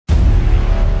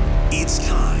It's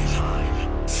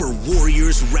time for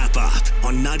Warriors Wrap-Up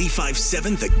on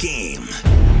 95.7 The Game.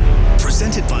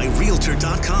 Presented by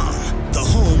Realtor.com, the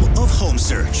home of home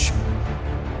search.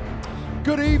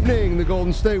 Good evening, the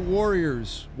Golden State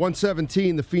Warriors.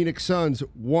 117, the Phoenix Suns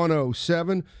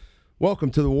 107. Welcome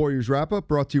to the Warriors Wrap-Up,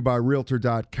 brought to you by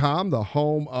Realtor.com, the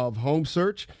home of home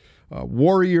search.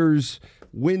 Warriors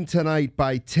win tonight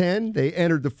by 10. They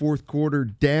entered the fourth quarter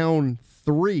down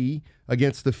 3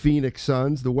 against the Phoenix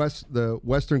Suns, the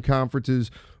Western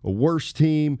Conference's worst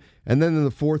team. And then in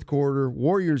the fourth quarter,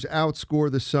 Warriors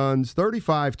outscore the Suns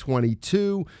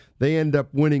 35-22. They end up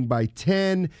winning by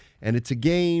 10, and it's a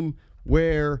game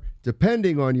where,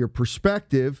 depending on your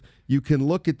perspective, you can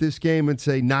look at this game and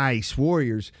say, nice,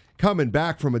 Warriors coming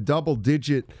back from a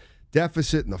double-digit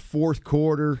deficit in the fourth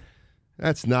quarter.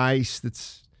 That's nice.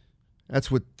 That's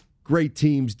what great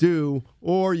teams do.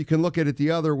 Or you can look at it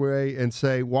the other way and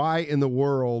say, why in the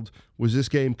world was this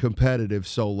game competitive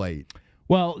so late?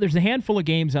 Well, there's a handful of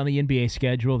games on the NBA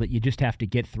schedule that you just have to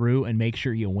get through and make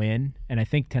sure you win. And I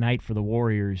think tonight for the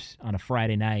Warriors on a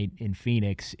Friday night in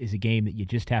Phoenix is a game that you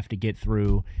just have to get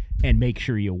through and make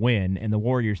sure you win. And the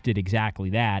Warriors did exactly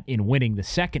that in winning the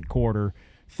second quarter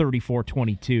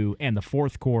 34-22 and the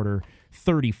fourth quarter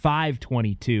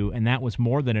 35-22. And that was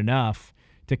more than enough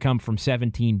to come from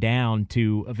 17 down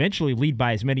to eventually lead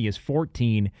by as many as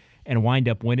 14 and wind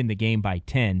up winning the game by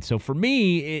 10. So for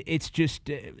me, it's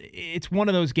one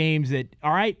of those games that,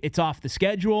 all right, it's off the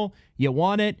schedule. You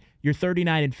won it. You're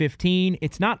 39-15.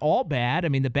 It's not all bad. I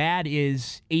mean, the bad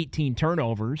is 18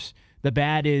 turnovers. The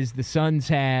bad is the Suns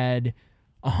had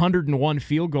 101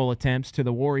 field goal attempts to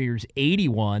the Warriors'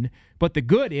 81. But the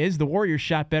good is the Warriors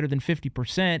shot better than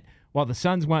 50%, while the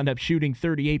Suns wound up shooting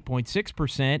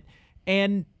 38.6%.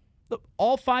 And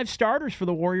all 5 starters for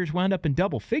the Warriors wound up in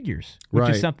double figures, which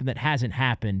is something that hasn't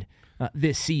happened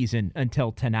this season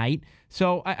until tonight.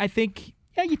 So I think,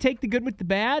 you take the good with the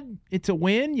bad. It's a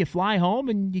win. You fly home,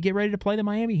 and you get ready to play the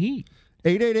Miami Heat.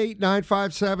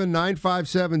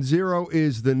 888-957-9570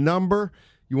 is the number.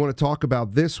 You want to talk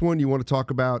about this one? You want to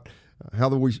talk about how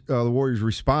the Warriors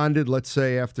responded, let's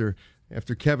say, after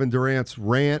Kevin Durant's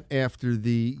rant after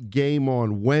the game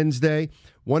on Wednesday?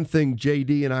 One thing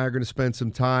JD and I are going to spend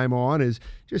some time on is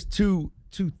just two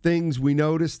things we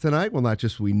noticed tonight. Well, not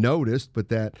just we noticed, but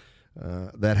that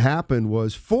happened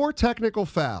was 4 technical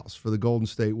fouls for the Golden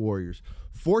State Warriors.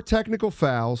 4 technical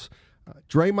fouls.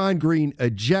 Draymond Green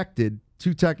ejected,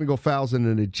 2 technical fouls and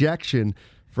an ejection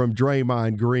from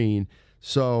Draymond Green.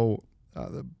 So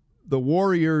the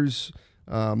Warriors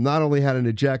not only had an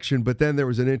ejection, but then there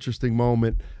was an interesting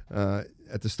moment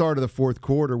at the start of the fourth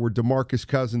quarter where DeMarcus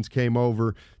Cousins came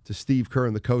over to Steve Kerr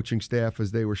and the coaching staff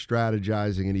as they were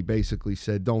strategizing, and he basically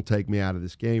said, don't take me out of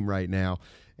this game right now.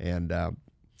 And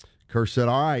Kerr said,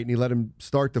 all right, and he let him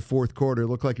start the fourth quarter. It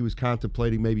looked like he was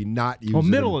contemplating maybe not using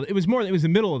him. It was the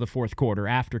middle of the fourth quarter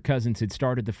after Cousins had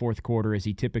started the fourth quarter as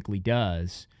he typically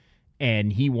does.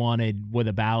 And he wanted, with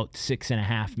about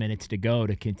 6.5 minutes to go,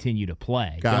 to continue to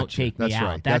play. Gotcha. Don't take me out.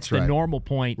 Right. That's the right. normal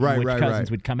point in which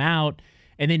Cousins would come out,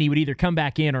 and then he would either come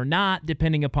back in or not,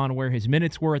 depending upon where his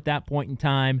minutes were at that point in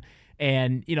time.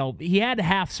 And, he had a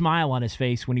half smile on his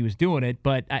face when he was doing it,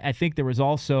 but I think there was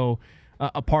also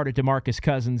a part of DeMarcus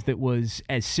Cousins that was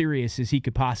as serious as he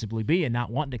could possibly be and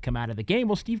not wanting to come out of the game.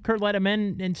 Well, Steve Kerr let him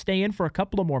in and stay in for a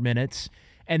couple of more minutes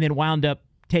and then wound up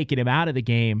taking him out of the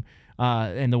game.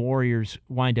 And the Warriors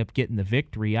wind up getting the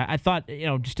victory. I thought,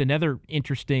 just another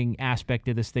interesting aspect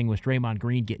of this thing was Draymond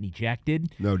Green getting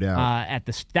ejected. No doubt.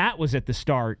 That was at the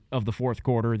start of the fourth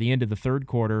quarter, the end of the third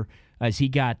quarter, as he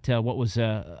got what was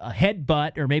a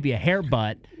headbutt or maybe a hair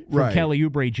butt from Kelly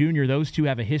Oubre Jr. Those two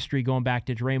have a history going back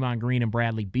to Draymond Green and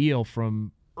Bradley Beal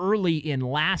from early in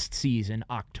last season,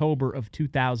 October of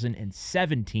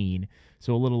 2017.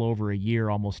 So a little over a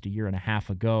year, almost a year and a half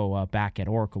ago, back at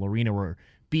Oracle Arena, where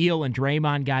Beal and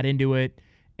Draymond got into it,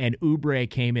 and Oubre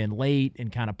came in late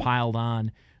and kind of piled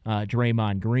on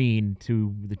Draymond Green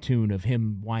to the tune of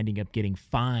him winding up getting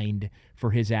fined for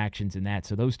his actions in that.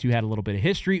 So those two had a little bit of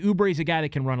history. Oubre's a guy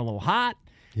that can run a little hot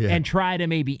and try to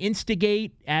maybe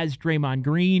instigate, as Draymond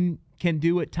Green can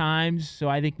do at times. So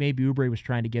I think maybe Oubre was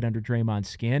trying to get under Draymond's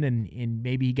skin, and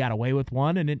maybe he got away with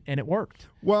one, and it worked.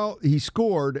 Well, he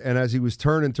scored, and as he was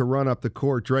turning to run up the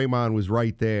court, Draymond was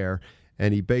right there.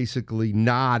 And he basically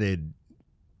nodded.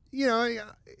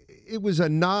 It was a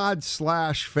nod /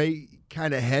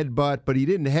 kind of headbutt, but he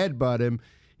didn't headbutt him.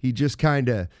 He just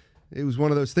it was one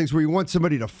of those things where you want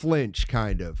somebody to flinch,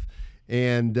 kind of.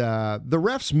 And the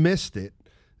refs missed it.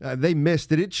 They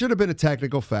missed it. It should have been a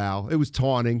technical foul. It was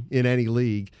taunting in any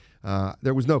league.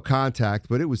 There was no contact,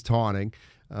 but it was taunting.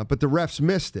 but the refs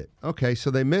missed it. Okay, so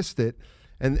they missed it,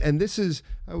 and this is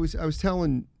I was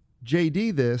telling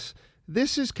JD this.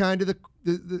 This is kind of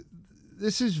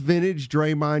this is vintage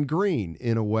Draymond Green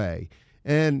in a way,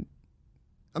 and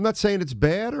I'm not saying it's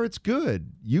bad or it's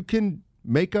good. You can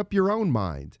make up your own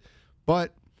mind,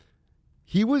 but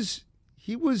he was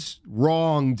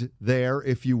wronged there,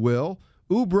 if you will.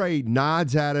 Oubre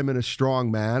nods at him in a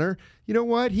strong manner. You know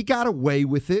what? He got away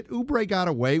with it. Oubre got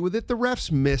away with it. The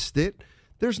refs missed it.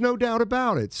 There's no doubt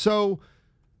about it. So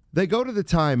they go to the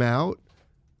timeout,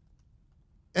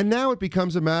 and now it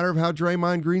becomes a matter of how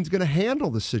Draymond Green's going to handle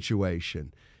the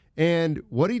situation. And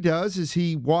what he does is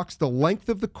he walks the length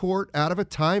of the court out of a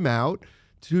timeout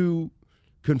to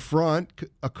confront,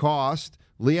 accost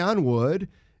Leon Wood,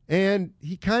 and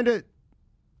he kind of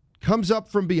comes up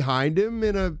from behind him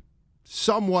in a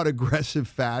somewhat aggressive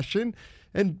fashion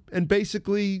and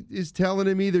basically is telling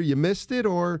him either you missed it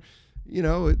or,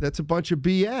 that's a bunch of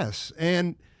BS.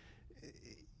 And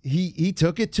he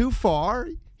took it too far.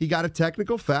 He got a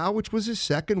technical foul, which was his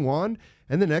second one,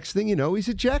 and the next thing you know, he's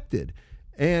ejected.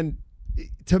 And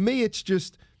to me, it's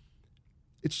the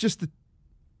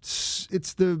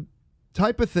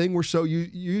type of thing we're so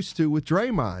used to with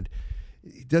Draymond.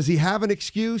 Does he have an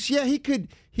excuse? Yeah, he kind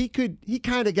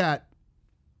of got,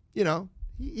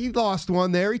 he lost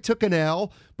one there. He took an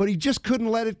L, but he just couldn't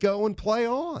let it go and play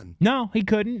on. No, he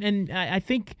couldn't. And I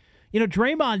think,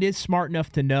 Draymond is smart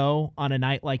enough to know on a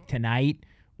night like tonight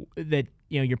that,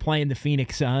 you're playing the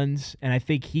Phoenix Suns, and I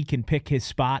think he can pick his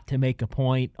spot to make a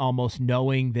point, almost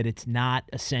knowing that it's not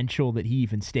essential that he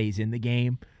even stays in the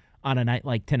game on a night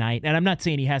like tonight. And I'm not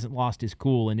saying he hasn't lost his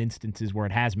cool in instances where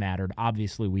it has mattered.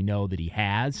 Obviously, we know that he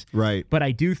has. Right. But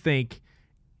I do think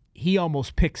he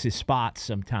almost picks his spots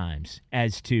sometimes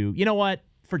as to, you know what,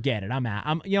 forget it. I'm out.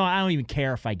 I don't even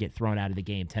care if I get thrown out of the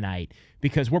game tonight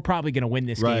because we're probably going to win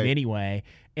this game anyway.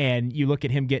 And you look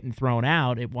at him getting thrown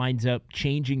out, it winds up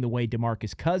changing the way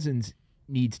DeMarcus Cousins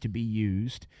needs to be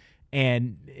used.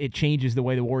 And it changes the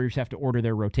way the Warriors have to order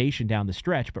their rotation down the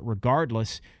stretch. But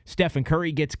regardless, Stephen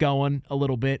Curry gets going a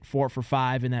little bit, 4 for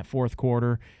 5 in that fourth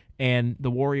quarter, and the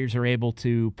Warriors are able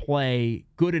to play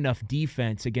good enough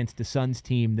defense against the Suns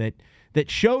team that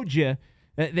showed you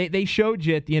they showed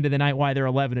you at the end of the night why they're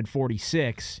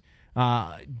 11-46,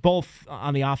 both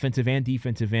on the offensive and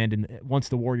defensive end. And once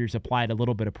the Warriors applied a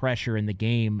little bit of pressure, and the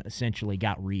game essentially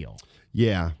got real.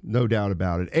 Yeah, no doubt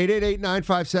about it.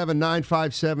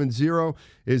 888-957-9570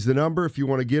 is the number if you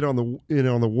want to get on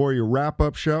the Warrior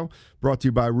Wrap-Up Show, brought to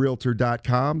you by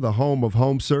Realtor.com, the home of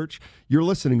home search. You're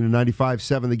listening to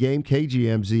 95.7 The Game,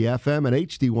 KGMZ FM, and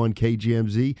HD1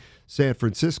 KGMZ San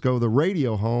Francisco, the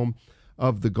radio home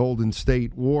of the Golden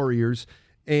State Warriors.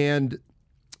 And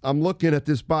I'm looking at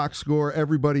this box score,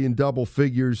 everybody in double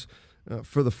figures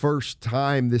for the first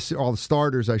time all the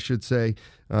starters, I should say,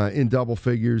 in double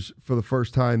figures for the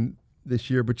first time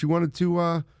this year. But you wanted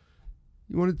to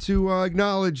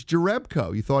acknowledge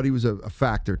Jerebko. You thought he was a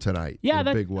factor tonight. Yeah, in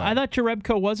a big way. I thought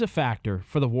Jerebko was a factor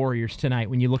for the Warriors tonight.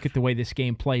 When you look at the way this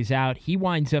game plays out, he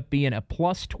winds up being a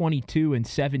plus 22 in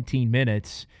 17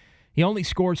 minutes. He only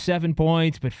scores 7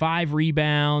 points, but 5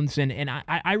 rebounds. And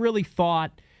I really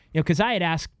thought, because I had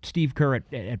asked Steve Kerr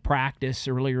at practice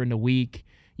earlier in the week,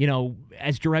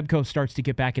 as Jerebko starts to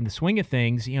get back in the swing of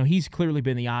things, he's clearly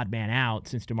been the odd man out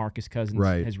since DeMarcus Cousins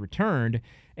has returned.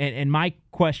 And my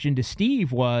question to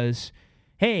Steve was,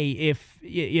 hey, if,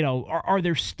 are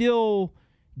there still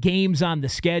games on the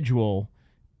schedule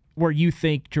where you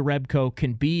think Jerebko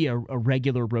can be a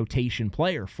regular rotation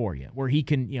player for you, where he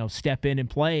can, step in and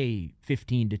play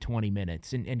 15 to 20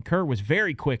 minutes? And Kerr was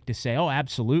very quick to say, oh,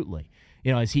 absolutely.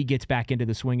 As he gets back into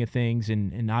the swing of things,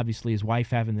 and obviously his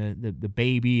wife having the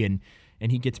baby, and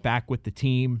he gets back with the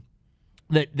team,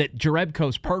 that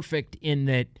Jerebko's perfect in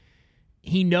that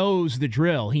he knows the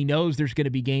drill. He knows there's going to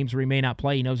be games where he may not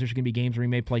play. He knows there's going to be games where he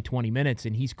may play 20 minutes,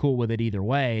 and he's cool with it either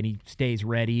way, and he stays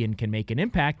ready and can make an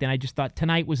impact. And I just thought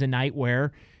tonight was a night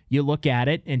where you look at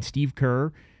it, and Steve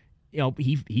Kerr,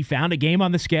 he found a game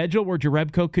on the schedule where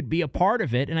Jerebko could be a part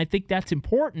of it, and I think that's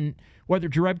important, whether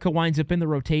Jerebko winds up in the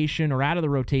rotation or out of the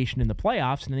rotation in the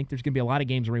playoffs. And I think there's going to be a lot of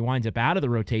games where he winds up out of the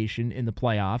rotation in the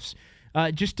playoffs,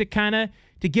 just to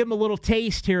give him a little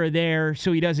taste here or there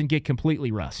so he doesn't get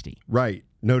completely rusty. Right,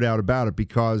 no doubt about it,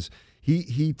 because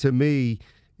he to me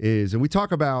is, and we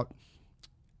talk about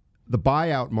the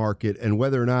buyout market and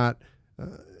whether or not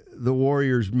the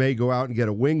Warriors may go out and get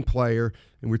a wing player,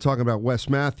 and we're talking about Wes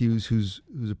Matthews, who's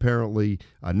apparently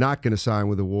not going to sign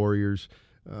with the Warriors.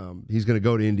 He's going to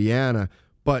go to Indiana.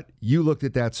 But you looked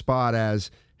at that spot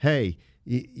as, hey,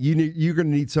 you're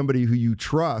going to need somebody who you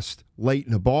trust late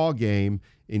in a ball game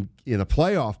in a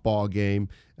playoff ball game,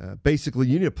 basically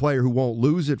you need a player who won't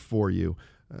lose it for you.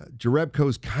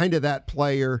 Jerebko's kind of that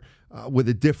player with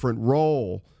a different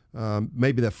role,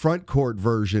 maybe the front court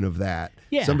version of that.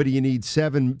 Yeah. Somebody you need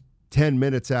 7-10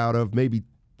 minutes out of, maybe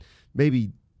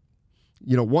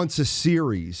once a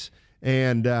series.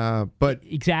 And but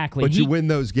exactly, but you win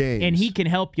those games, and he can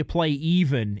help you play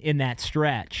even in that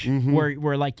stretch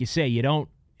where, like you say, you don't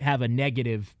have a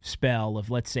negative spell of,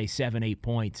 let's say, 7-8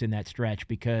 points in that stretch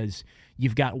because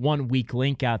you've got one weak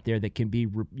link out there that can be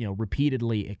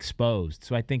repeatedly exposed.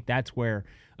 So I think that's where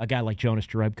a guy like Jonas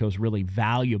Jerebko is really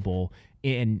valuable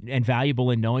and valuable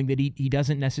in knowing that he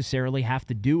doesn't necessarily have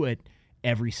to do it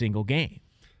every single game.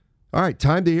 All right,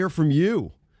 time to hear from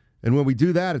you. And when we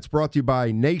do that, it's brought to you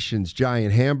by Nation's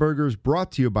Giant Hamburgers.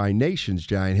 Brought to you by Nation's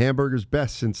Giant Hamburgers,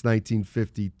 best since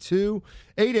 1952.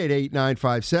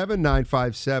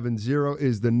 888-957-9570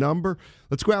 is the number.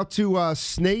 Let's go out to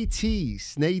Snay T.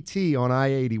 Snay T on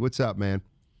I-80. What's up, man?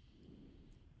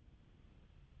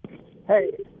 Hey.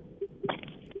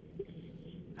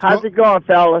 How's it going,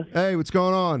 fellas? Hey, what's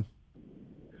going on?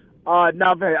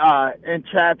 Nothing. In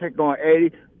traffic on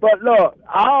 80. But look,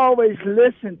 I always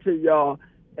listen to y'all.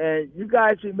 And you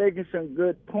guys be making some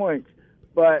good points.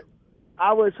 But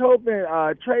I was hoping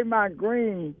Draymond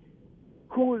Green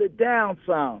cooled it down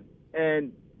some.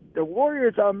 And the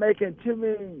Warriors are making too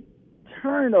many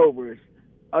turnovers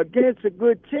against a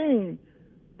good team.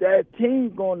 That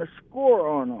team's going to score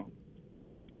on them.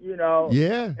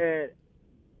 Yeah.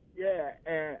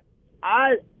 And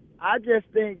I just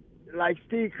think, like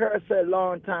Steve Kerr said a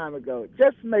long time ago,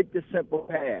 just make the simple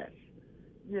pass.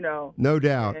 No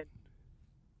doubt.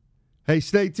 Hey,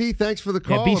 Snay T, thanks for the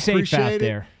call. Yeah, be safe Appreciate out it.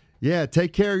 there. Yeah,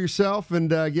 take care of yourself and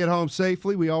get home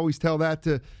safely. We always tell that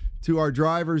to our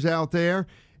drivers out there.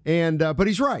 And but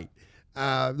he's right.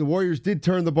 The Warriors did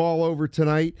turn the ball over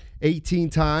tonight 18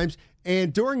 times.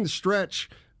 And during the stretch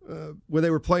where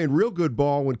they were playing real good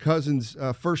ball when Cousins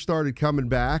first started coming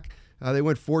back, they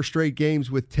went 4 straight games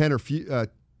with 10 or fewer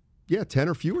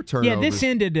turnovers. Yeah, this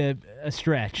ended a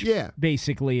stretch, yeah,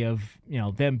 basically, of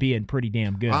them being pretty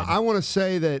damn good. I want to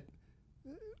say that,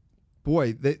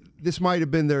 boy, this might have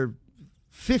been their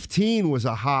 15 was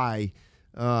a high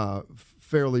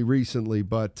fairly recently,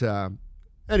 but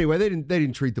anyway, they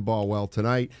didn't treat the ball well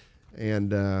tonight,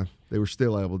 and they were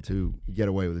still able to get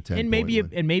away with a 10. And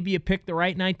maybe you picked the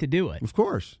right night to do it. Of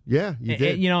course, yeah, you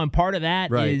did. And part of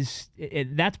that is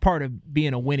that's part of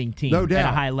being a winning team no doubt.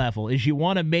 At a high level. Is you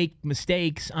want to make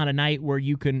mistakes on a night where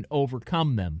you can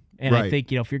overcome them. And I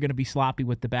think if you're going to be sloppy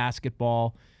with the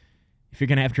basketball, if you're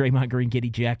going to have Draymond Green get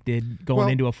ejected going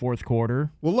into a fourth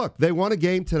quarter. Well, look, they won a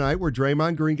game tonight where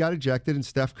Draymond Green got ejected and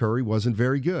Steph Curry wasn't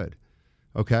very good.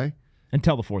 Okay?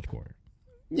 Until the fourth quarter.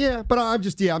 Yeah, but I'm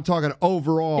talking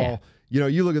overall. Yeah.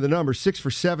 You look at the numbers, 6 for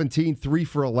 17, 3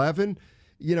 for 11.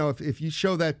 If you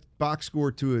show that box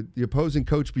score to the opposing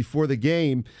coach before the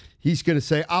game, he's going to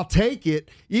say, I'll take it,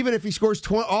 even if he scores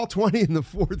all 20 in the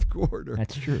fourth quarter.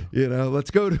 That's true.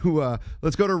 Let's go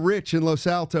to Rich in Los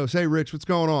Altos. Hey, Rich, what's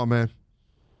going on, man?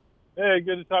 Hey,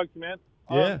 good to talk to you, man.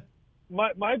 Yeah.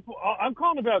 I'm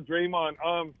calling about Draymond.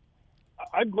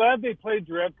 I'm glad they played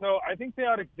Jerebko. I think they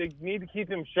need to keep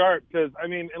him sharp because,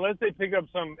 unless they pick up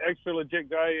some extra legit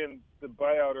guy in the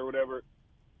buyout or whatever,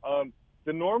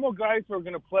 the normal guys who are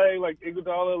going to play, like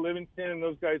Iguodala, Livingston, and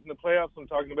those guys in the playoffs I'm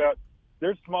talking about,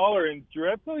 they're smaller. And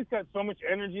Jerebko's got so much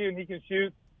energy and he can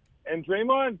shoot. And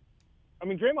Draymond's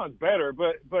better,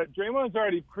 but Draymond's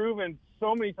already proven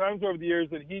so many times over the years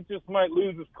that he just might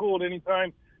lose his cool at any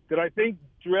time that I think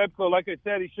Jerebko, like I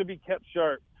said, he should be kept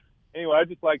sharp. Anyway, I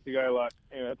just like the guy a lot.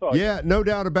 Anyway, that's all. Yeah, no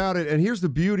doubt about it. And here's the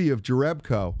beauty of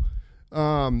Jerebko.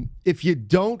 If you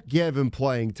don't give him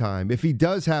playing time, if he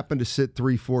does happen to sit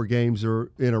 3-4 games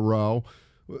in a row,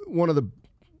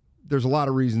 there's a lot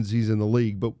of reasons he's in the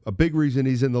league, but a big reason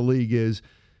he's in the league is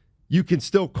you can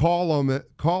still call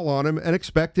on him and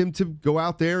expect him to go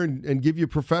out there and give you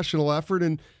professional effort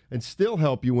and still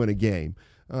help you win a game.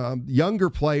 Younger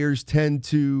players tend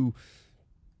to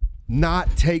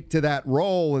not take to that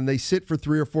role, and they sit for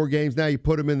 3 or 4 games. Now you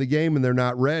put them in the game, and they're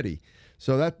not ready.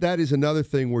 So that is another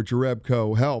thing where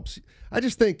Jerebko helps. I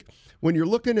just think when you're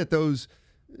looking at those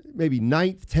maybe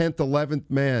 9th, 10th, 11th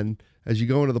men as you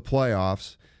go into the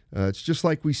playoffs, it's just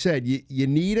like we said, you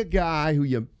need a guy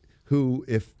who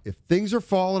if things are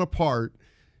falling apart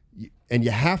and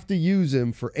you have to use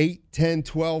him for 8, 10,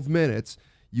 12 minutes,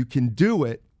 you can do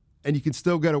it, and you can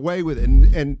still get away with it.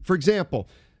 And for example,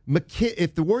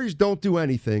 if the Warriors don't do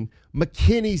anything,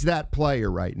 McKinney's that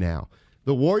player right now.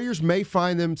 The Warriors may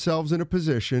find themselves in a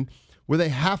position where they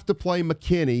have to play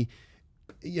McKinney,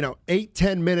 8,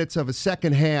 10 minutes of a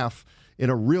second half, in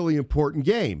a really important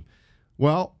game.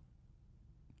 Well,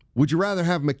 would you rather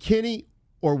have McKinney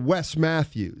or Wes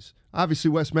Matthews?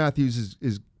 Obviously, Wes Matthews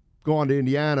is gone to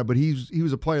Indiana, but he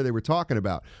was a player they were talking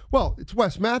about. Well, it's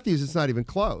Wes Matthews. It's not even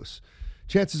close.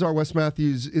 Chances are Wes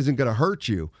Matthews isn't going to hurt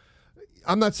you.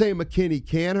 I'm not saying McKinney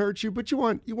can hurt you, but you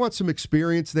want some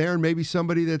experience there and maybe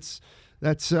somebody that's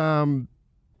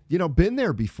been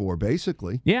there before,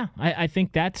 basically. Yeah, I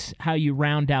think that's how you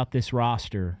round out this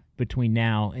roster between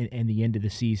now and the end of the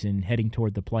season, heading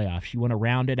toward the playoffs. You want to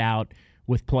round it out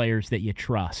with players that you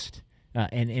trust.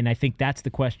 And I think that's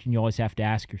the question you always have to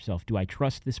ask yourself. Do I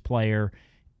trust this player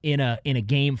in a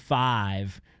game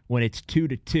 5 when it's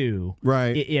 2-2?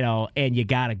 Right. And you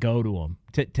got to go to him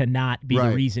to not be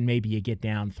the reason maybe you get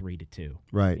down 3-2.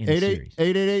 Right. In the series.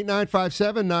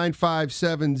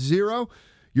 888-957-9570.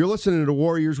 You're listening to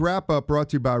Warriors Wrap-Up, brought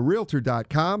to you by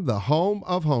Realtor.com, the home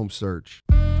of home search.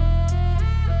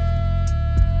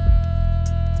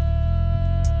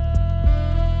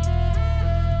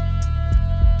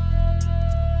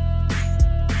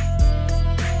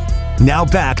 Now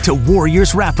back to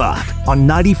Warriors Wrap-Up on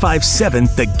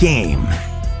 95.7 The Game.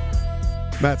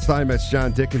 Matt Steinmetz,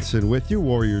 John Dickinson with you.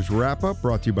 Warriors Wrap-Up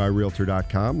brought to you by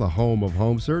Realtor.com, the home of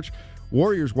home search.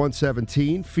 Warriors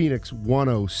 117, Phoenix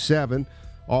 107.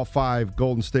 All 5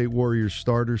 Golden State Warriors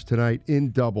starters tonight in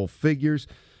double figures.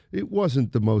 It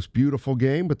wasn't the most beautiful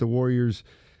game, but the Warriors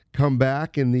come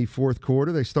back in the fourth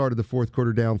quarter. They started the fourth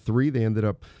quarter down 3. They ended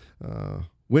up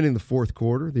winning the fourth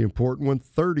quarter, the important one,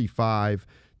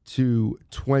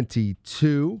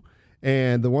 35-22.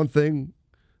 And the one thing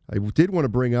I did want to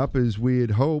bring up is we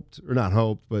had hoped, or not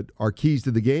hoped, but our keys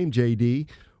to the game, JD,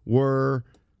 were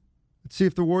let's see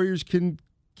if the Warriors can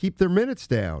keep their minutes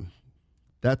down.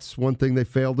 That's one thing they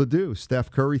failed to do.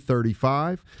 Steph Curry,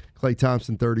 35. Klay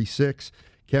Thompson, 36.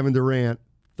 Kevin Durant,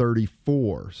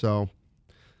 34. So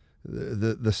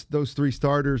those 3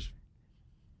 starters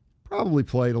probably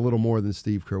played a little more than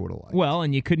Steve Kerr would have liked. Well,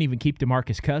 and you couldn't even keep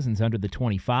DeMarcus Cousins under the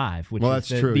 25, which is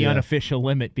the unofficial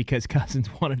limit because Cousins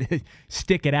wanted to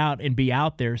stick it out and be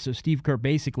out there. So Steve Kerr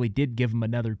basically did give him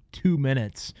another 2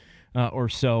 minutes or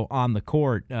so on the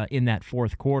court in that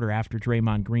fourth quarter after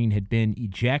Draymond Green had been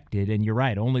ejected. And you're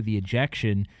right, only the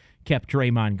ejection kept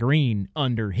Draymond Green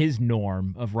under his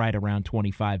norm of right around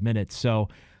 25 minutes. So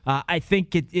I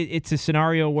think it's a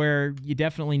scenario where you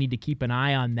definitely need to keep an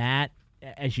eye on that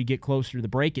as you get closer to the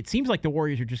break. It seems like the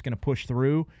Warriors are just going to push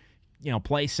through,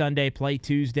 play Sunday, play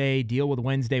Tuesday, deal with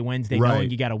Wednesday, knowing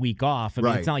you got a week off. I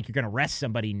mean, it's not like you're going to rest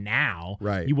somebody now.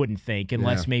 Right. You wouldn't think,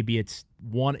 unless maybe it's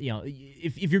one,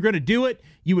 if you're going to do it,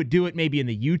 you would do it maybe in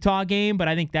the Utah game, but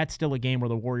I think that's still a game where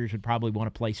the Warriors would probably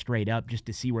want to play straight up just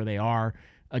to see where they are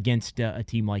against a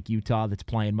team like Utah that's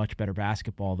playing much better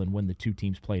basketball than when the 2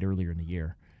 teams played earlier in the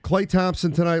year. Klay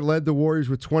Thompson tonight led the Warriors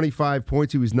with 25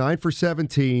 points. He was 9 for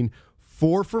 17,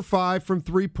 4 for 5 from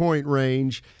three-point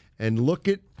range, and look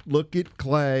at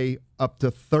Klay up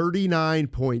to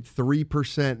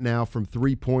 39.3% now from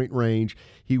three-point range.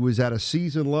 He was at a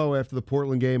season low after the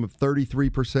Portland game of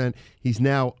 33%. He's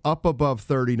now up above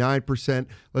 39%.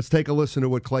 Let's take a listen to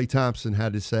what Klay Thompson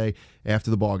had to say after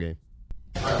the ballgame.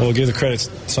 Well, give the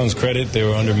Suns credit. They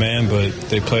were undermanned, but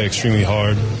they play extremely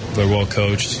hard. They're well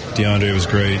coached. DeAndre was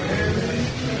great.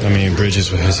 I mean,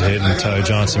 Bridges with his hit, and Tyler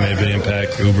Johnson made a big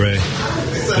impact. Oubre,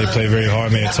 they played very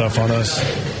hard, made it tough on us.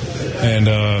 And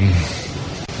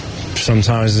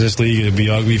sometimes in this league it'll be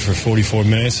ugly for 44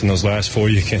 minutes, and those last 4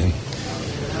 you can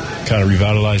kind of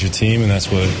revitalize your team, and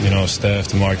that's what Steph,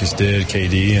 DeMarcus did,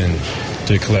 KD, and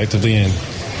did collectively. And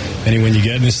any win you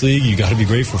get in this league, you got to be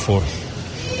grateful for.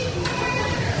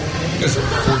 You guys are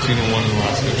 14-1 in the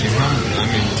last 15.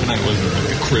 Tonight wasn't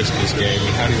the crispest game.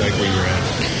 How do you like where you're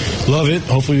at? Love it.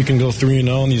 Hopefully we can go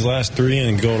 3-0 in these last 3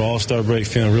 and go to All-Star break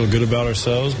feeling real good about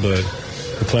ourselves, but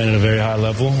we're playing at a very high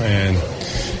level, and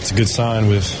it's a good sign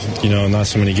with, not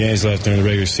so many games left during the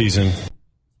regular season.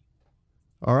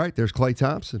 All right, there's Klay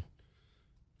Thompson.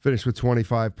 Finished with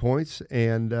 25 points,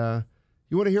 and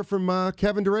you want to hear from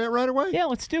Kevin Durant right away? Yeah,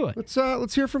 let's do it.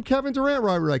 Let's hear from Kevin Durant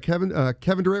right away.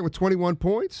 Kevin Durant with 21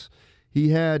 points. He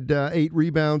had 8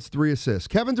 rebounds, 3 assists.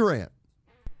 Kevin Durant.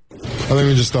 I think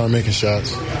we just started making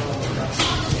shots. What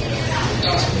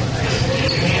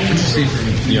did you see from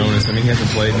Jonas? He hasn't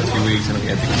played in a few weeks. He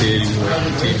had the kid. He was away from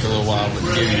the team for a little while, but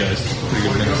he gave you guys pretty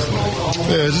good minutes.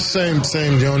 Yeah, just same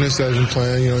Jonas that's been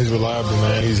playing. He's reliable,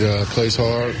 man. He plays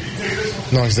hard,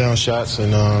 knocks down shots,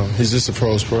 and he's just a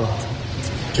pro's pro.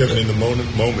 Kevin, in the moment,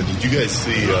 did you guys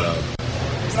see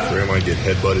Draymond get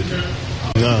headbutted?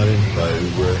 No, I didn't. By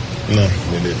Oubre? No.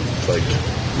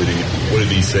 What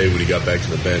did he say when he got back to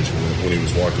the bench when he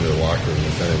was walking to the locker room?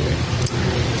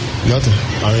 Nothing.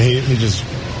 I mean, he just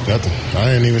nothing. I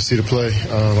didn't even see the play.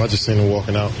 I just seen him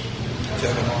walking out.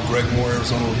 Kevin, Greg Moore,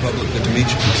 Arizona Republic. Good to meet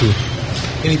you. You too.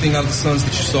 Anything out of the Suns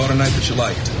that you saw tonight that you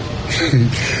liked?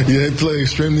 Yeah, they play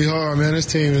extremely hard, man. This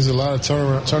team is a lot of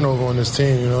turnover on this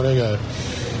team. You know, they got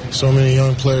so many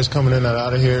young players coming in and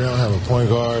out of here. They don't have a point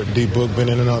guard. D-Book been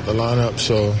in and out the lineup.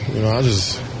 So, you know,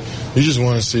 you just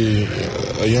want to see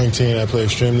a young team that play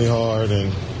extremely hard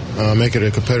and make it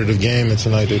a competitive game. And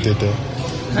tonight they did that.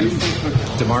 How do you think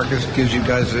DeMarcus gives you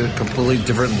guys a completely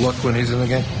different look when he's in the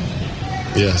game?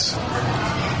 Yes.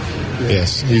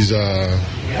 He's, I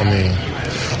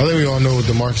think we all know what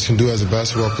DeMarcus can do as a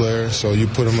basketball player. So you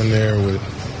put him in there with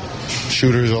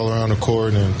shooters all around the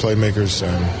court and playmakers,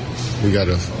 and we got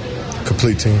a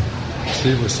complete team.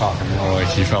 Steve was talking like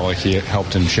he felt like he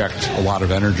helped inject a lot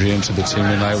of energy into the team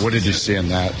tonight. What did you see in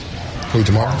that? Who,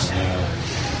 DeMarcus?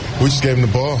 Yeah. We just gave him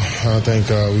the ball. I think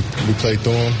we played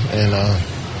through him, and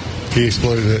he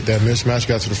exploited that mismatch,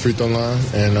 got to the free throw line,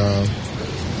 and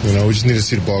we just need to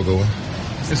see the ball going.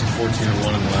 It's a 14-1 in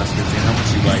the last 15. How much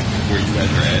you like where you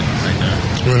guys are at right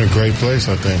now? We're in a great place,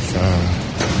 I think.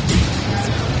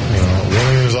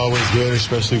 Winning is always good,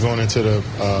 especially going into the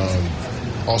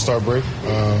All-Star break.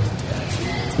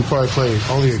 We probably played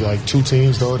only like 2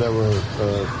 teams, though, that were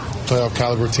playoff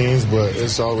caliber teams, but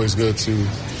it's always good to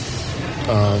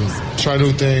try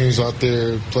new things out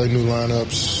there, play new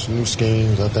lineups, new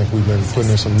schemes. I think we've been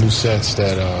putting in some new sets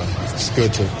that it's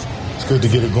good to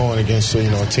get it going against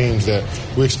teams that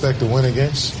we expect to win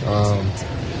against.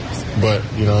 But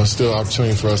it's still an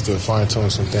opportunity for us to fine tune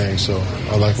some things. So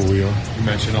I like where we are. You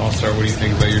mentioned All-Star. What do you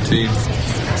think about your team?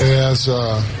 Yeah,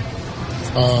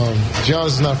 John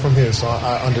is not from here, so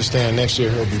I understand next year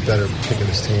he'll be better picking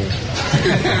his team.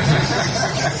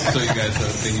 So you guys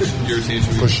think your team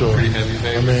should be for sure. Pretty heavy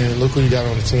favorite? I mean, look who you got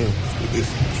on the team.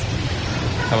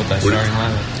 How about that starting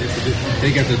lineup?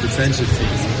 They got the defensive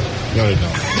team. No, they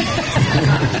don't.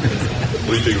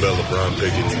 What do you think about LeBron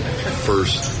taking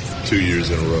first 2 years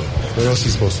in a row? What else is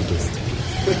he supposed to do?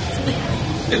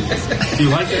 Do you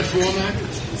like that format?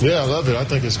 Yeah, I love it. I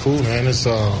think it's cool, man.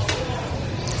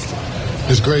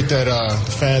 It's great that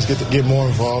the fans get more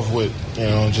involved with,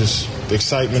 just the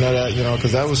excitement of that,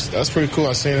 because that's pretty cool.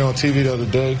 I seen it on TV the other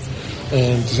day,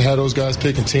 and just had those guys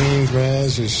picking teams, man.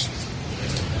 It's just,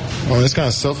 it's kind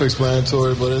of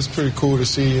self-explanatory, but it's pretty cool to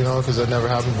see, because that never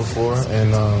happened before,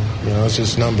 and it's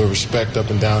just number of respect up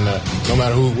and down that. No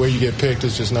matter where you get picked,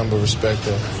 it's just number of respect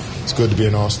that it's good to be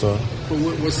an all-star.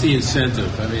 Well, what's the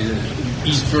incentive? I mean,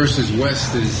 East versus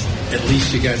West is, at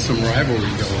least you got some rivalry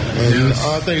going. And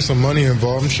I think some money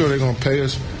involved. I'm sure they're going to pay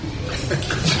us.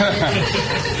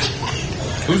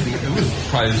 It was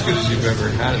probably as good as you've ever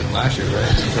had it last year,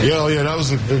 right? Yeah, that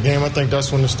was a good game. I think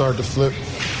that's when it started to flip,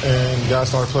 and guys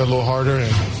started playing a little harder.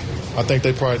 And I think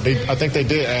they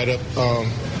did add up,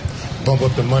 bump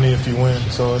up the money if you win.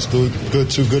 So it's good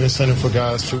incentive for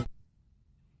guys too.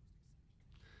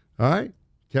 All right,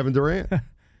 Kevin Durant.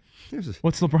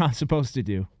 What's LeBron supposed to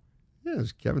do? Yeah,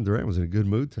 Kevin Durant was in a good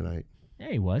mood tonight. Yeah,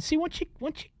 he was. See, once you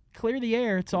clear the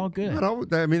air, it's all good.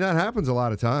 I mean, that happens a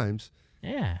lot of times.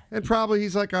 Yeah. And probably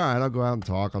he's like, all right, I'll go out and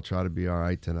talk. I'll try to be all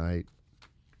right tonight.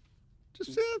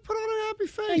 Just put on a happy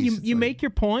face. Yeah, you make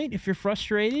your point. If you're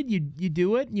frustrated, you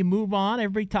do it. You move on.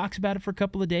 Everybody talks about it for a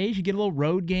couple of days. You get a little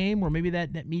road game where maybe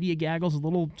that media gaggle's a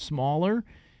little smaller.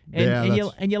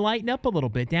 And you lighten up a little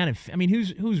bit down in. I mean,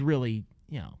 who's really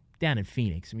down in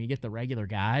Phoenix? I mean, you get the regular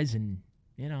guys and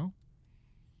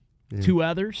 2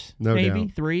 others, maybe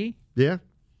doubt. 3. Yeah.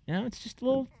 It's just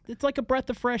it's like a breath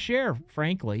of fresh air,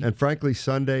 frankly. And frankly,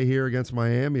 Sunday here against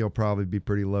Miami will probably be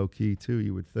pretty low key too.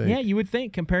 You would think. Yeah, you would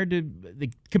think compared to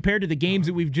the games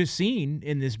that we've just seen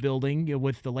in this building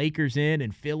with the Lakers in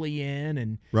and Philly in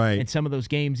and some of those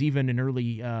games even in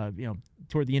early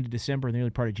toward the end of December and the early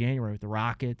part of January with the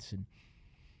Rockets. And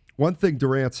one thing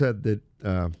Durant said that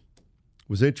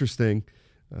was interesting,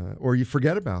 or you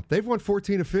forget about, they've won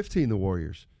 14 of 15. The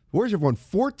Warriors have won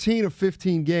 14 of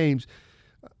 15 games.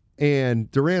 And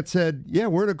Durant said, yeah,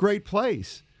 we're in a great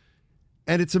place.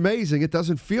 And it's amazing. It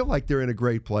doesn't feel like they're in a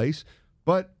great place,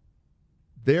 but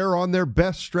they're on their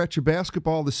best stretch of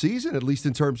basketball this season, at least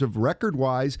in terms of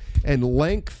record-wise and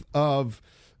length of,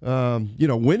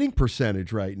 winning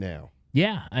percentage right now.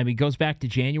 Yeah, I mean, it goes back to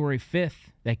January 5th,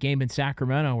 that game in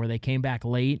Sacramento where they came back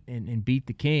late and beat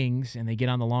the Kings, and they get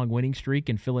on the long winning streak,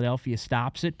 and Philadelphia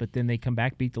stops it, but then they come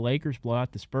back, beat the Lakers, blow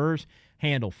out the Spurs,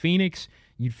 handle Phoenix.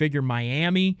 You'd figure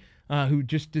Miami, who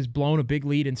just has blown a big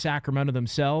lead in Sacramento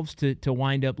themselves to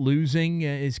wind up losing,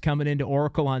 is coming into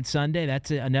Oracle on Sunday.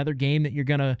 That's another game that you're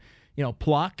going to,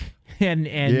 pluck,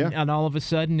 and all of a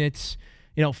sudden it's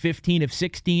 15 of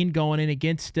 16 going in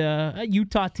against a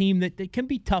Utah team that can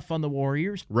be tough on the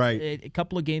Warriors. Right. A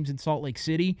couple of games in Salt Lake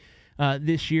City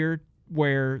this year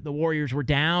where the Warriors were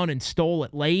down and stole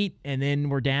it late and then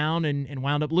were down and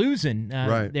wound up losing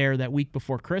there that week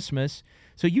before Christmas.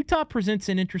 So Utah presents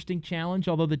an interesting challenge,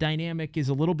 although the dynamic is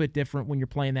a little bit different when you're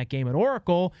playing that game at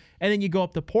Oracle. And then you go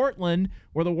up to Portland,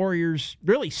 where the Warriors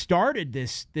really started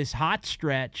this hot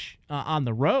stretch on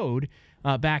the road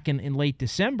back in late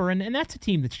December. And that's a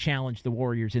team that's challenged the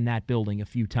Warriors in that building a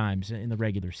few times in the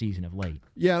regular season of late.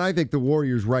 Yeah, and I think the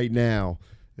Warriors right now,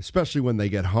 especially when they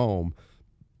get home,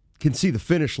 can see the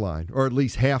finish line, or at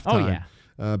least halftime. Oh, yeah.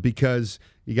 Because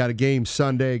you got a game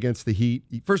Sunday against the Heat.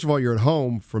 First of all, you're at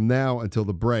home from now until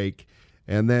the break,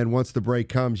 and then once the break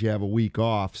comes, you have a week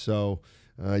off. So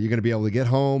you're going to be able to get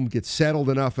home, get settled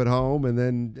enough at home, and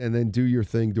then do your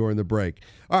thing during the break.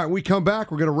 All right, when we come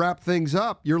back, we're going to wrap things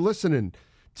up. You're listening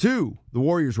to the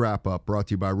Warriors Wrap Up, brought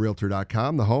to you by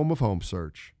Realtor.com, the home of home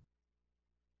search.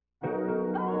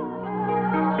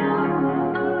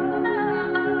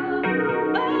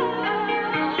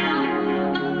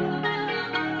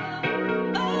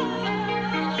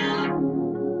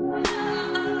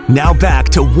 Now back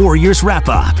to Warriors Wrap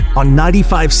Up on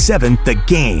 95.7 The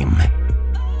Game.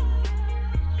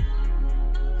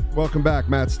 Welcome back.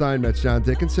 Matt Steinmetz, John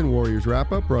Dickinson, Warriors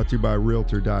Wrap Up, brought to you by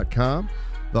Realtor.com,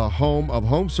 the home of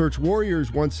home search. Warriors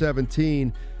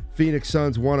 117, Phoenix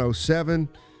Suns 107.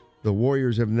 The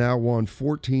Warriors have now won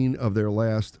 14 of their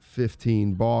last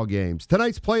 15 ball games.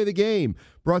 Tonight's play of the game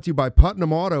brought to you by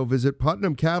Putnam Auto. Visit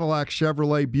Putnam Cadillac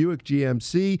Chevrolet Buick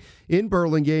GMC in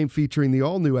Burlingame, featuring the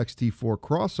all-new XT4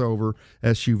 crossover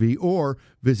SUV, or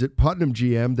visit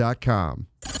PutnamGM.com.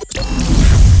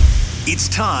 It's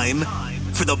time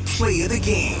for the play of the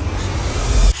game.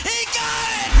 He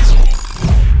got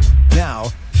it! Now,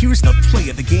 here's the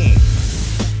play of the game.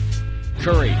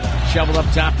 Curry shoveled up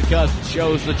top to Cousins,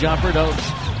 shows the jumper,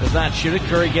 does not shoot it.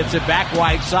 Curry gets it back,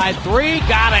 wide side, three,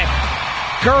 got it.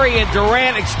 Curry and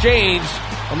Durant exchanged,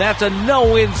 and that's a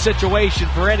no-win situation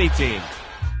for any team.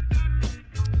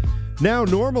 Now,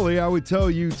 normally I would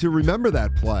tell you to remember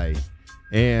that play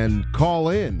and call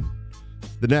in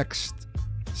the next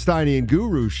Steiny and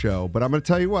Guru show, but I'm going to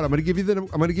tell you what, I'm going to give you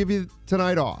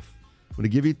tonight off. I'm going to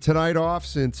give you tonight off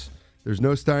since there's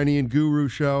no Steiny and Guru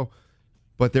show.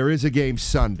 But there is a game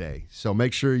Sunday, so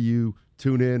make sure you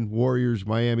tune in, Warriors,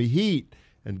 Miami Heat,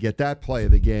 and get that play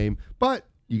of the game. But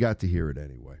you got to hear it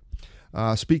anyway.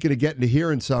 Speaking of getting to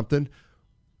hearing something,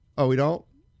 we don't?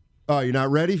 Oh, you're not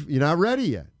ready? You're not ready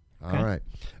yet. Okay. All right.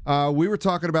 We were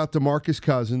talking about DeMarcus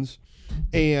Cousins,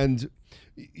 and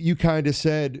you kind of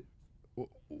said,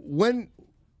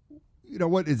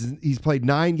 he's played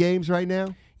 9 games right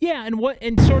now? Yeah, and what's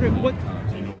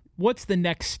the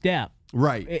next step?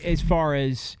 Right. As far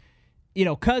as,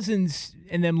 Cousins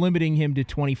and them limiting him to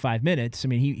 25 minutes. I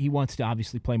mean, he wants to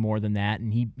obviously play more than that,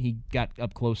 and he got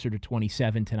up closer to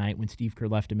 27 tonight when Steve Kerr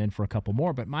left him in for a couple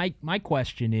more. But my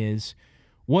question is,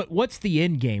 what's the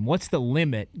end game? What's the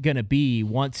limit going to be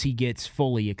once he gets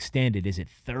fully extended? Is it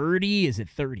 30? Is it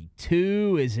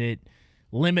 32? Is it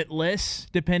limitless,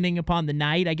 depending upon the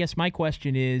night? I guess my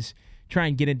question is, try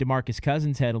and get into DeMarcus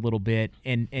Cousins' head a little bit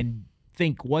and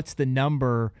think, what's the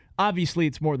number? Obviously,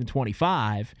 it's more than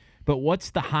 25, but what's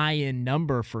the high-end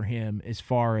number for him as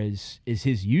far as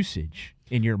his usage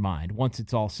in your mind once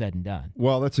it's all said and done?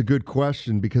 Well, that's a good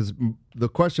question, because the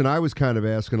question I was kind of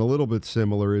asking, a little bit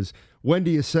similar, is when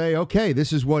do you say, okay,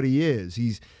 this is what he is?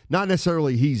 He's not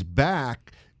necessarily he's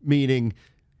back, meaning,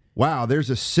 wow,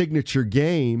 there's a signature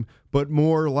game, but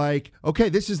more like, okay,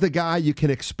 this is the guy you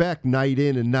can expect night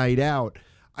in and night out.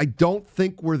 I don't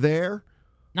think we're there.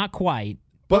 Not quite,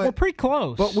 but we're pretty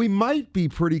close. But we might be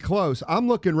pretty close. I'm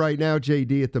looking right now,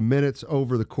 JD, at the minutes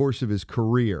over the course of his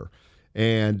career,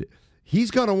 and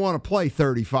he's going to want to play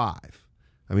 35.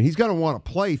 I mean, he's going to want to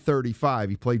play 35.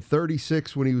 He played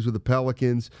 36 when he was with the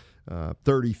Pelicans,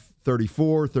 30,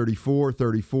 34, 34,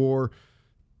 34,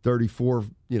 34,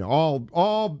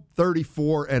 all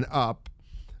 34 and up.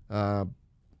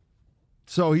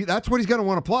 So that's what he's going to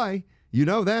want to play. You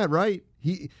know that, right?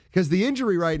 Because the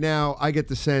injury right now, I get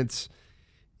the sense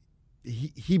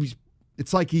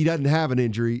it's like he doesn't have an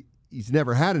injury. He's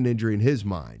never had an injury in his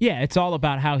mind. Yeah, it's all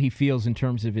about how he feels in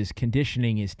terms of his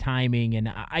conditioning, his timing,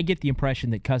 and I get the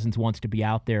impression that Cousins wants to be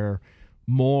out there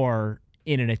more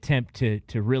in an attempt to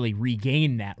really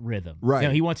regain that rhythm.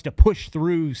 Right. He wants to push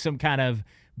through some kind of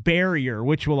barrier,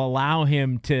 which will allow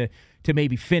him to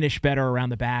maybe finish better around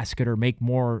the basket or make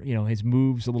more, his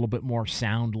moves a little bit more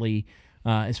soundly.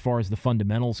 as far as the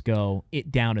fundamentals go,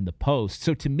 it down in the post.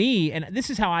 So to me, and this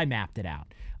is how I mapped it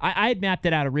out. I had mapped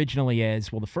it out originally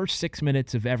as, well, the first 6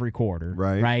 minutes of every quarter,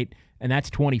 right? And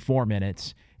that's 24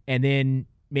 minutes. And then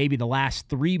maybe the last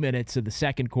 3 minutes of the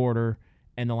second quarter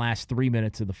and the last 3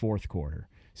 minutes of the fourth quarter.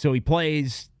 So he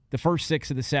plays the first 6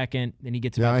 of the second, then he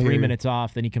gets about 3 minutes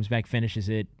off, then he comes back, finishes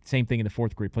it. Same thing in the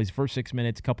fourth quarter. He plays the first 6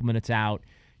 minutes, a couple minutes out,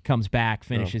 comes back,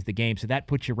 finishes the game. So that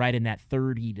puts you right in that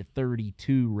 30 to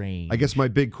 32 range. I guess my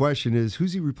big question is,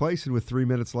 who's he replacing with 3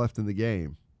 minutes left in the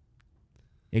game?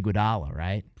 Iguodala,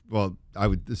 right? Well, I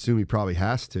would assume he probably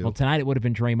has to. Well, tonight it would have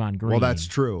been Draymond Green. Well, that's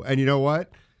true. And you know what?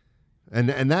 And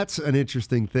that's an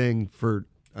interesting thing for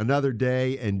another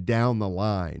day and down the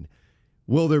line.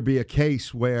 Will there be a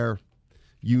case where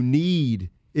you need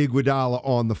Iguodala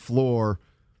on the floor,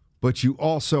 but you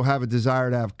also have a desire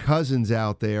to have Cousins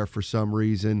out there for some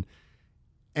reason,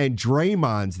 and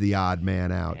Draymond's the odd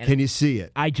man out? Can you see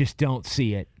it? I just don't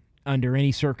see it under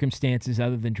any circumstances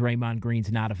other than Draymond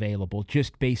Green's not available,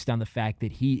 just based on the fact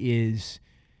that he is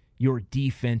your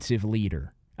defensive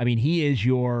leader. I mean, he is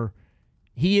your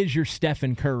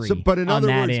Stephen Curry but in on other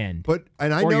that words, end.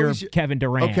 And I or know your he's Kevin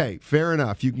Durant. Okay, fair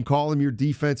enough. You can call him your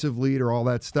defensive leader, all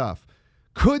that stuff.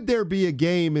 Could there be a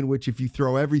game in which if you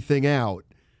throw everything out,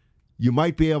 you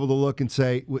might be able to look and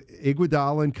say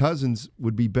Iguodala and Cousins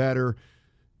would be better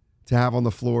to have on the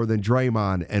floor than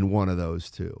Draymond and one of those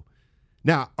two?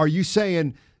 Now, are you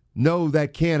saying, no,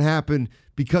 that can't happen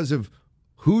because of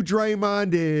who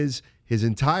Draymond is, his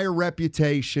entire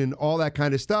reputation, all that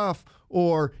kind of stuff?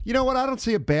 Or, you know what, I don't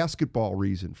see a basketball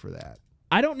reason for that.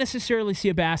 I don't necessarily see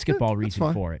a basketball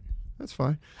reason for it. That's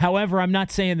fine. However, I'm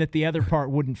not saying that the other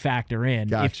part wouldn't factor in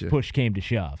Gotcha. if push came to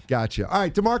shove. Gotcha. All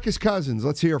right, DeMarcus Cousins,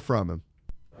 let's hear from him.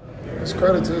 It's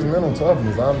credit to his mental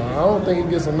toughness. I don't think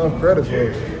he gets enough credit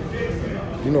for,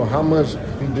 how much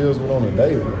he deals with on a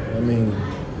daily. I mean,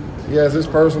 he has his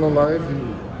personal life.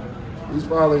 He's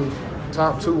probably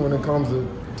top 2 when it comes to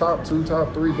top 3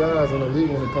 guys in the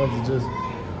league when it comes to just,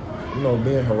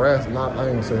 being harassed. I ain't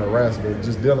gonna say harassed, but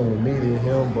just dealing with media,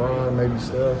 him, Brian, maybe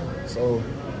Steph. So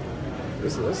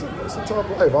it's a tough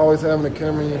life. Always having a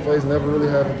camera in your face, never really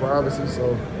having privacy.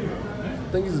 So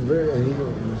I think he's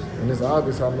and it's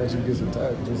obvious how much he gets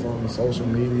attacked just on the social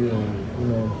media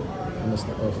and,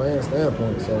 from a fan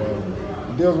standpoint. So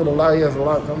he deals with a lot. He has a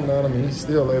lot coming down. I mean, he's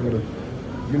still able to,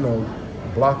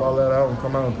 block all that out and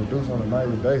come out and produce on a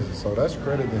nightly basis. So that's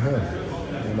credit to him.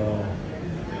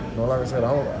 And, like I said,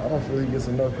 I don't feel he gets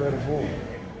enough credit for it.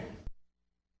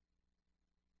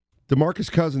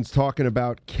 DeMarcus Cousins talking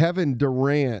about Kevin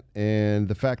Durant and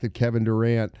the fact that Kevin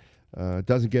Durant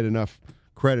doesn't get enough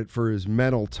credit for his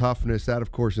mental toughness. That,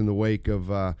 of course, in the wake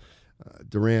of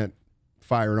Durant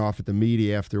firing off at the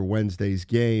media after Wednesday's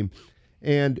game.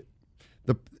 And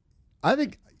I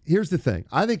think here's the thing.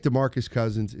 I think DeMarcus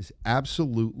Cousins is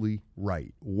absolutely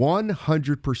right.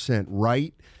 100%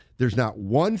 right. There's not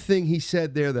one thing he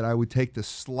said there that I would take the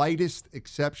slightest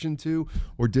exception to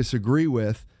or disagree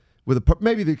with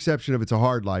maybe the exception of it's a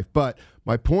hard life. But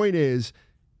my point is,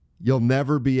 you'll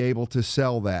never be able to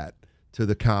sell that to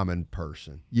the common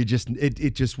person. It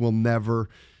just will never.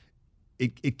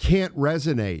 It can't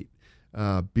resonate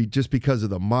just because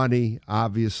of the money,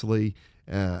 obviously,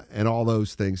 and all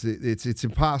those things. It's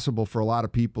impossible for a lot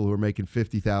of people who are making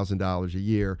 $50,000 a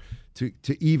year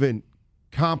to even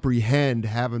comprehend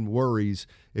having worries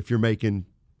if you're making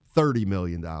 $30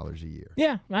 million a year.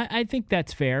 Yeah, I think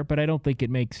that's fair, but I don't think it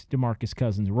makes DeMarcus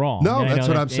Cousins wrong. No, that's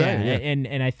what I'm saying. Yeah.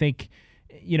 And I think,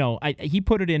 he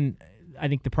put it in, I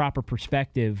think, the proper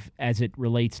perspective as it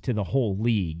relates to the whole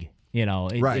league.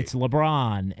 It's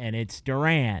LeBron and it's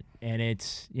Durant and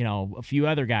it's, a few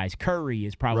other guys. Curry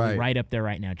is probably right up there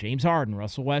right now. James Harden,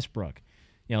 Russell Westbrook.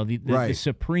 The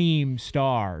supreme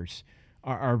stars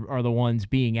are the ones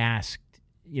being asked,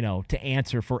 to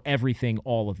answer for everything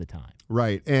all of the time.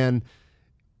 Right. And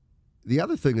the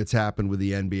other thing that's happened with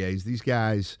the NBA is these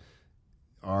guys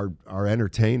are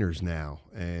entertainers now.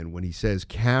 And when he says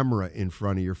camera in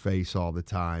front of your face all the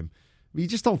time, you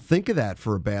just don't think of that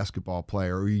for a basketball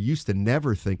player, or you used to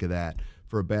never think of that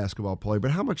for a basketball player.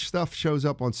 But how much stuff shows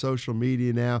up on social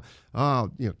media now?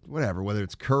 Whatever, whether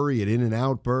it's Curry at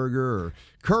In-N-Out Burger or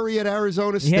Curry at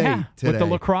Arizona State today. With the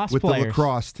lacrosse with players. the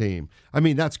lacrosse team. I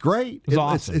mean, that's great. It's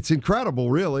awesome. It's incredible,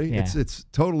 really. Yeah. It's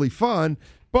totally fun.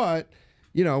 But,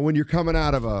 when you're coming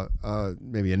out of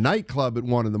maybe a nightclub at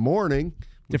 1 a.m,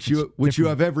 which you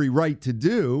have every right to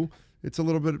do, it's a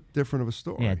little bit different of a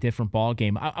story. Yeah, different ball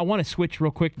game. I want to switch real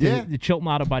quick to the Chilton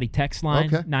Auto Body text line,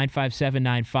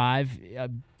 95795.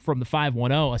 From the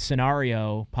 510, a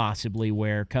scenario possibly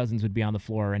where Cousins would be on the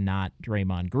floor and not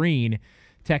Draymond Green.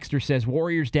 Texter says,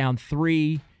 Warriors down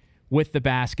 3 with the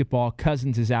basketball.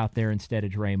 Cousins is out there instead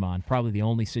of Draymond. Probably the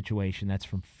only situation. That's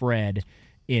from Fred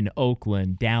in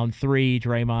Oakland. Down 3,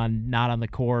 Draymond not on the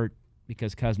court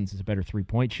because Cousins is a better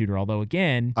three-point shooter. Although,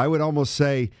 again, I would almost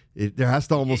say there has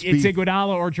to almost it's be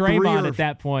Iguodala or Draymond at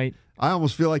that point. I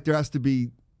almost feel like there has to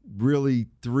be really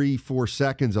 3-4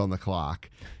 seconds on the clock.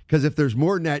 Because if there's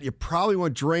more than that, you probably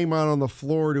want Draymond on the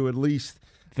floor to at least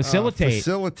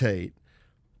facilitate.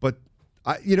 But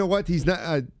you know what? He's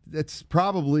not. It's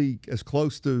probably as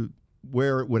close to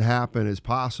where it would happen as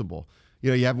possible.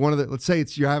 You know, you have one of the. Let's say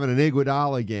you're having an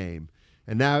Iguodala game,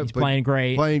 and now he's playing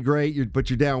great. But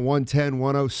you're down 110,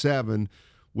 107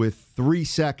 with 3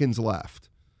 seconds left.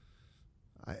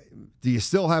 Do you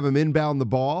still have him inbound the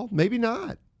ball? Maybe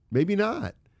not. Maybe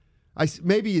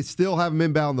you still have him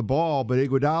inbound the ball, but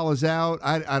Iguodala's out.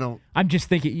 I don't. I'm just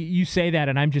thinking, you say that,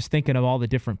 and I'm just thinking of all the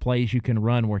different plays you can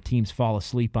run where teams fall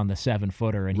asleep on the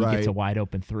 7-footer and he gets a wide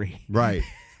open 3. Right.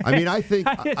 I mean, I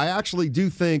actually do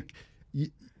think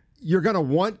you're going to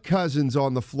want Cousins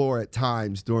on the floor at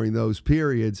times during those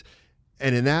periods.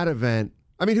 And in that event,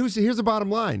 I mean, here's the bottom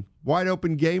line. Wide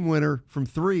open game winner from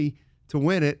 3 to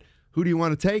win it. Who do you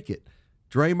want to take it?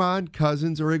 Draymond,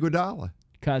 Cousins, or Iguodala?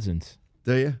 Cousins.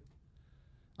 Do you?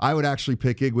 I would actually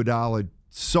pick Iguodala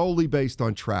solely based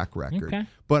on track record. Okay.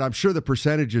 But I'm sure the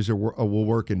percentages will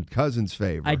work in Cousins'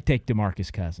 favor. I'd take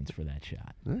DeMarcus Cousins for that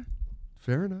shot.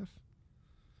 Fair enough.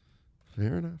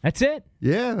 That's it?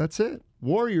 Yeah, that's it.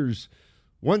 Warriors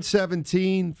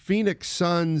 117, Phoenix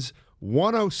Suns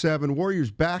 107.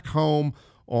 Warriors back home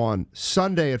on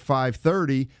Sunday at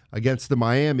 5:30 against the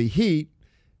Miami Heat.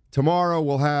 Tomorrow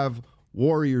we'll have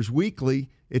Warriors Weekly.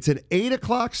 It's an 8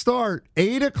 o'clock start.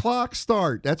 8 o'clock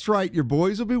start. That's right. Your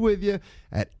boys will be with you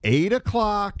at 8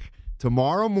 o'clock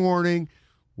tomorrow morning.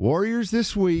 Warriors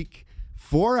this week.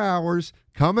 4 hours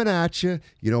coming at you.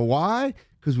 You know why?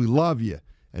 Because we love you.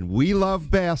 And we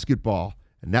love basketball.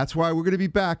 And that's why we're going to be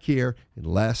back here in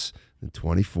less than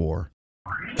 24.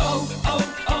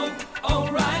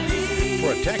 O'Reilly.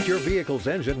 Protect your vehicle's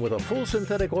engine with a full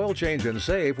synthetic oil change and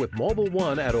save with Mobil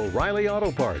 1 at O'Reilly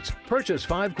Auto Parts. Purchase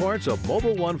 5 quarts of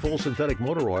Mobil 1 full synthetic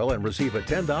motor oil and receive a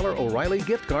 $10 O'Reilly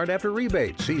gift card after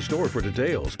rebate. See store for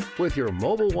details. With your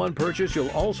Mobil 1 purchase,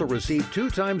 you'll also receive 2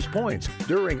 times points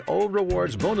during O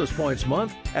Rewards Bonus Points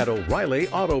Month at O'Reilly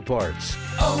Auto Parts.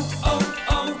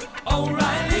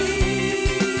 O'Reilly.